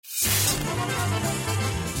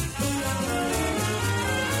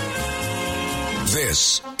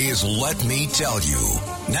This is Let Me Tell You.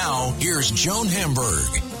 Now, here's Joan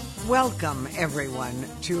Hamburg. Welcome, everyone,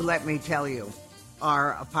 to Let Me Tell You,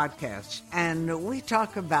 our podcast. And we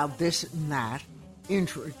talk about this and that,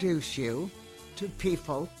 introduce you to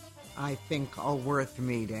people I think are worth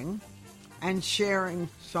meeting, and sharing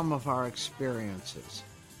some of our experiences.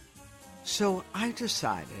 So I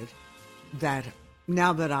decided that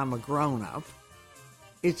now that I'm a grown-up,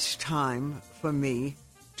 it's time for me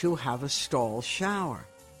to have a stall shower.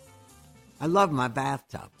 I love my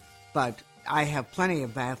bathtub, but I have plenty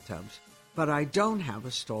of bathtubs, but I don't have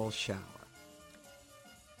a stall shower.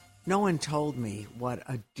 No one told me what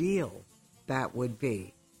a deal that would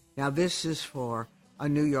be. Now, this is for a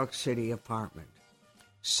New York City apartment.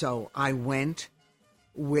 So I went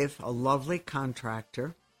with a lovely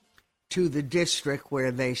contractor to the district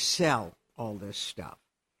where they sell all this stuff.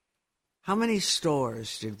 How many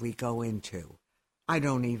stores did we go into? I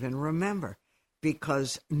don't even remember,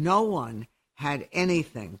 because no one had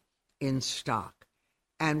anything in stock.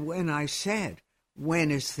 And when I said, when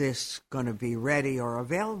is this going to be ready or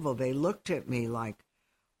available, they looked at me like,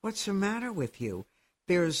 what's the matter with you?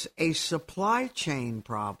 There's a supply chain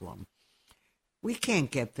problem. We can't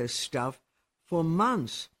get this stuff for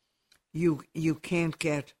months. You can't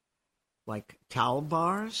get like towel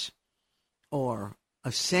bars or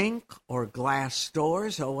a sink or glass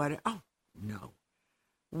doors or what. Oh, no,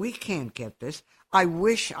 we can't get this. I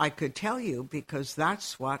wish I could tell you, because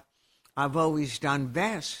that's what I've always done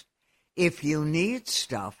best. If you need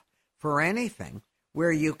stuff for anything,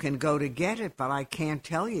 where you can go to get it, but I can't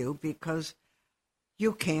tell you because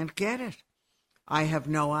you can't get it. I have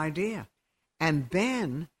no idea. And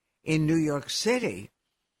then in New York City,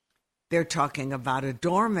 they're talking about a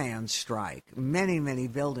doorman strike. Many, many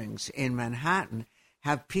buildings in Manhattan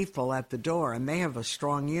have people at the door, and they have a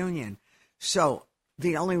strong union. So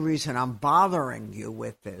the only reason I'm bothering you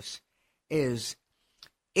with this is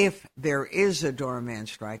if there is a doorman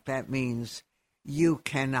strike, that means you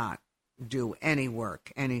cannot do any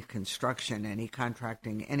work, any construction, any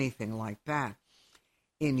contracting, anything like that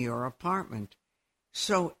in your apartment.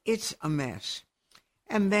 So it's a mess.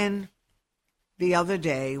 And then the other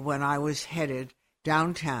day when I was headed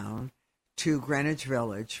downtown to Greenwich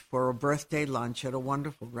Village for a birthday lunch at a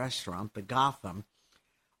wonderful restaurant, the Gotham,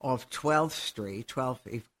 off 12th Street, 12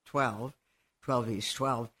 East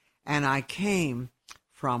 12, and I came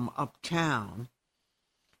from uptown,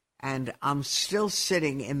 and I'm still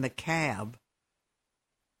sitting in the cab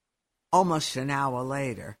almost an hour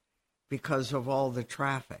later because of all the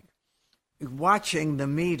traffic, watching the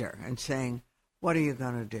meter and saying, what are you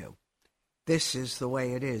going to do? This is the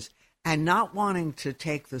way it is. And not wanting to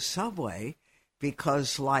take the subway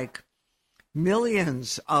because, like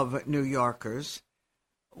millions of New Yorkers,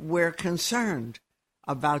 we're concerned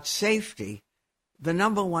about safety. The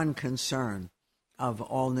number one concern of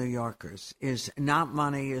all New Yorkers is not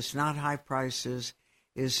money, is not high prices,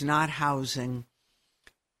 is not housing.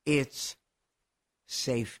 It's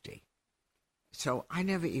safety. So I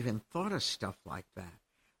never even thought of stuff like that.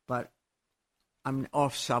 But I'm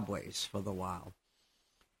off subways for the while.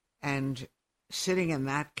 And sitting in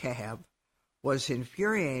that cab was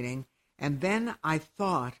infuriating. And then I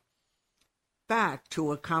thought back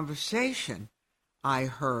to a conversation I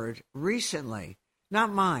heard recently,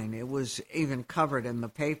 not mine, it was even covered in the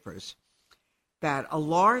papers, that a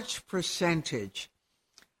large percentage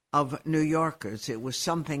of New Yorkers, it was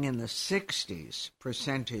something in the 60s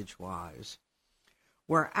percentage-wise,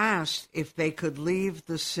 were asked if they could leave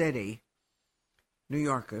the city, New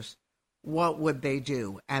Yorkers, what would they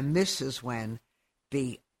do? And this is when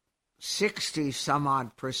the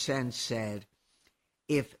 60-some-odd% said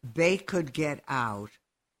if they could get out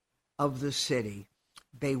of the city,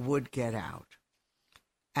 they would get out.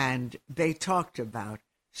 And they talked about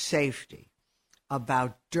safety,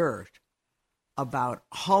 about dirt, about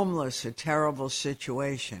homeless, a terrible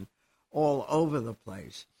situation all over the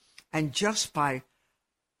place. And just by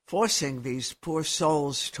forcing these poor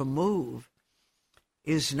souls to move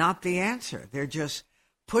is not the answer. They're just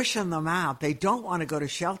pushing them out. They don't want to go to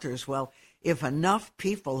shelters. Well, if enough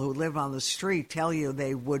people who live on the street tell you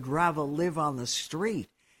they would rather live on the street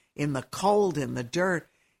in the cold, in the dirt,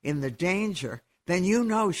 in the danger, then you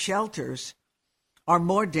know shelters are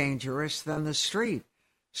more dangerous than the street.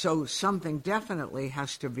 So something definitely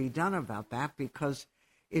has to be done about that, because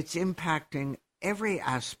it's impacting every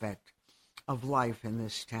aspect of life in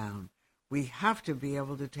this town. We have to be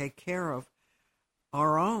able to take care of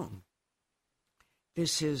our own.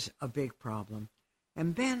 This is a big problem.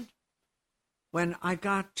 And then When I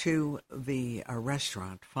got to the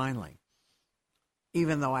restaurant, finally,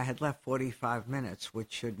 even though I had left 45 minutes,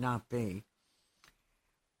 which should not be,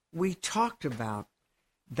 we talked about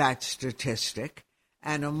that statistic,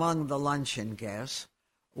 and among the luncheon guests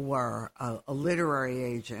were a literary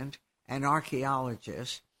agent, an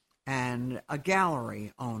archaeologist, and a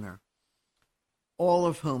gallery owner, all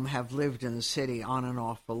of whom have lived in the city on and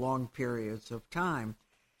off for long periods of time.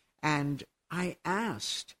 And I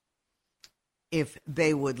asked if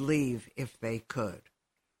they would leave if they could.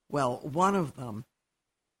 Well, one of them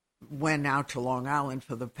went out to Long Island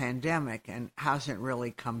for the pandemic and hasn't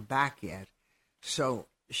really come back yet, so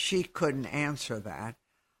she couldn't answer that.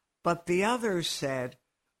 But the others said,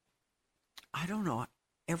 I don't know,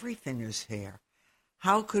 everything is here.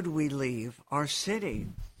 How could we leave our city?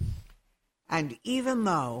 And even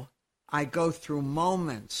though I go through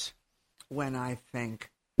moments when I think,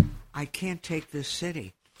 I can't take this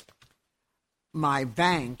city, my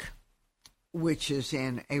bank, which is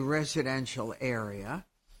in a residential area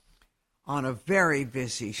on a very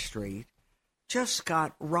busy street, just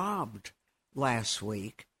got robbed last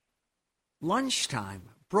week. Lunchtime,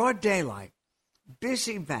 broad daylight,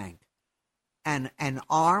 busy bank, and an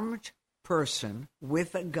armed person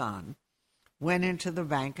with a gun went into the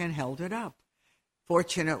bank and held it up.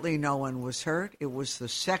 Fortunately, no one was hurt. It was the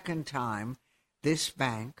second time this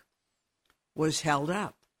bank was held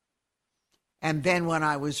up. And then when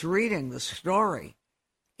I was reading the story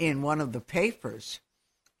in one of the papers,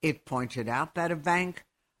 it pointed out that a bank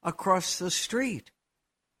across the street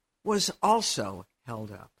was also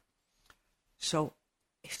held up. So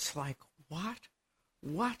it's like, what?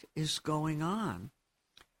 What is going on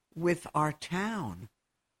with our town?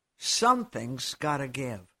 Something's got to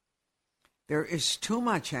give. There is too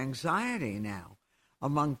much anxiety now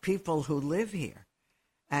among people who live here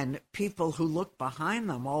and people who look behind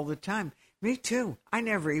them all the time. Me too. I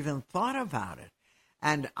never even thought about it.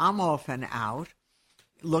 And I'm often out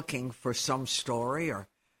looking for some story or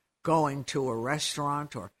going to a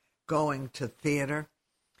restaurant or going to theater.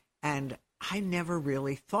 And I never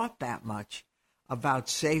really thought that much about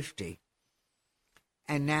safety.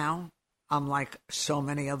 And now I'm like so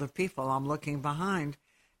many other people. I'm looking behind,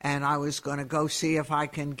 and I was going to go see if I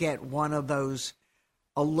can get one of those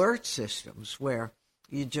alert systems where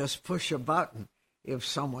you just push a button if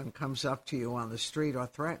someone comes up to you on the street or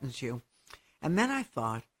threatens you. And then I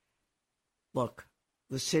thought, look,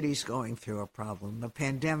 the city's going through a problem. The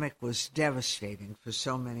pandemic was devastating for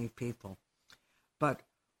so many people. But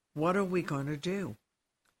what are we going to do?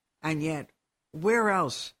 And yet, where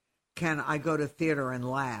else can I go to theater and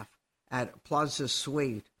laugh at Plaza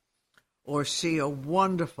Suite or see a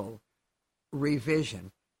wonderful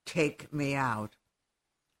revision, Take Me Out?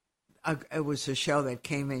 It was a show that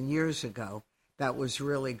came in years ago that was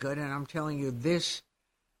really good. And I'm telling you, this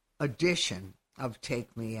edition of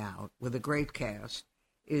Take Me Out with a great cast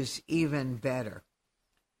is even better.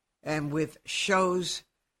 And with shows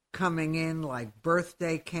coming in like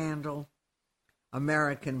Birthday Candle,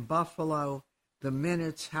 American Buffalo, The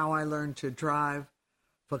Minutes, How I Learned to Drive,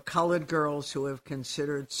 for colored girls who have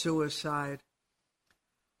considered suicide,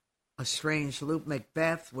 A Strange Loop,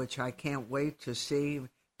 Macbeth, which I can't wait to see,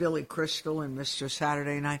 Billy Crystal and Mr.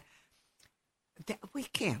 Saturday Night. We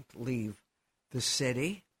can't leave the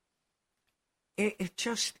city.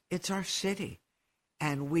 It's our city,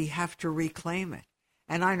 and we have to reclaim it.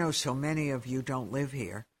 And I know so many of you don't live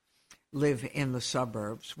here, live in the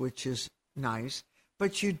suburbs, which is nice,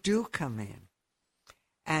 but you do come in.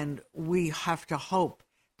 And we have to hope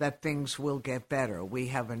that things will get better. We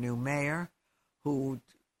have a new mayor who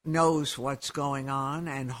knows what's going on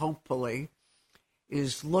and hopefully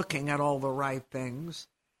is looking at all the right things,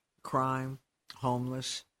 crime,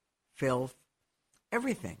 homeless, filth,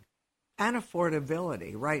 everything, and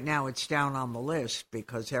affordability. Right now it's down on the list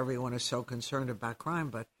because everyone is so concerned about crime,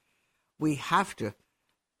 but we have to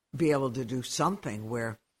be able to do something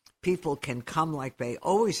where people can come like they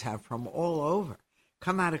always have from all over,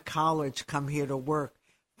 come out of college, come here to work,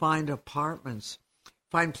 find apartments,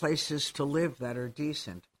 find places to live that are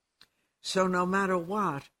decent. So no matter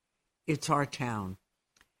what, it's our town.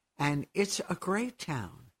 And it's a great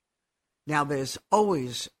town. Now, there's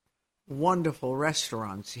always wonderful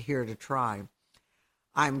restaurants here to try.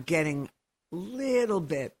 I'm getting a little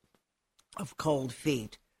bit of cold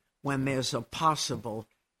feet when there's a possible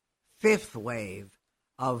fifth wave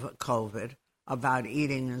of COVID about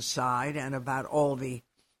eating inside and about all the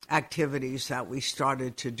activities that we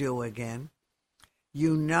started to do again.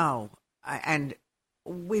 You know, and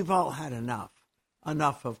we've all had enough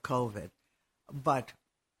of COVID. But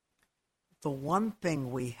the one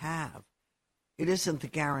thing we have it isn't the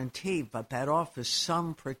guarantee, but that offers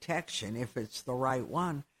some protection if it's the right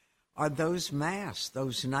one, are those masks,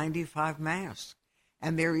 those 95 masks.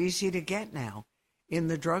 And they're easy to get now in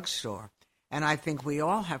the drugstore. And I think we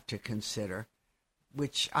all have to consider,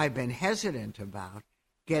 which I've been hesitant about,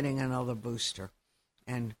 getting another booster.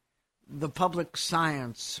 And the public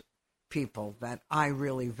science people that I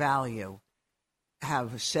really value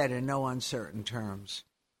have said in no uncertain terms,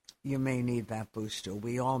 you may need that booster.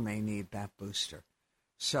 We all may need that booster.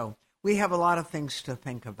 So we have a lot of things to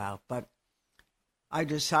think about, but I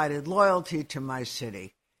decided loyalty to my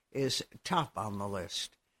city is top on the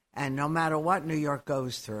list. And no matter what New York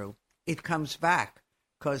goes through, it comes back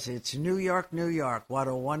because it's New York, New York. What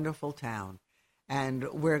a wonderful town.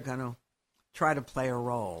 And we're going to try to play a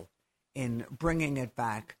role in bringing it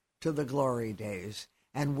back to the glory days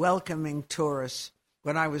and welcoming tourists.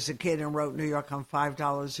 When I was a kid and wrote New York on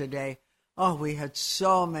 $5 a day, oh, we had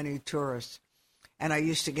so many tourists. And I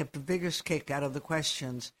used to get the biggest kick out of the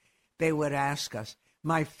questions they would ask us.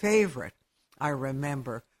 My favorite, I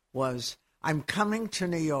remember, was, I'm coming to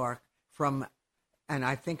New York from, and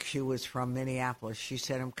I think she was from Minneapolis. She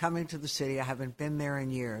said, I'm coming to the city. I haven't been there in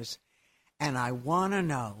years. And I want to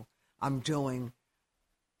know, I'm doing,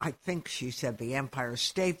 I think she said, the Empire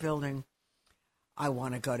State Building. I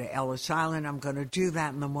want to go to Ellis Island. I'm going to do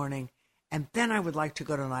that in the morning. And then I would like to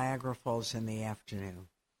go to Niagara Falls in the afternoon.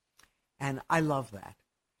 And I love that.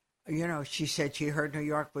 You know, she said she heard New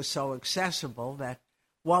York was so accessible that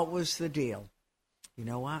what was the deal? You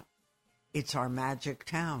know what? It's our magic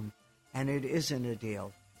town, and it isn't a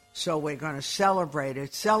deal. So we're going to celebrate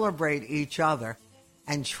it, celebrate each other,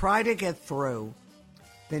 and try to get through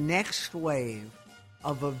the next wave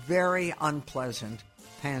of a very unpleasant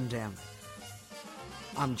pandemic.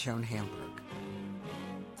 I'm Joan Hamburg.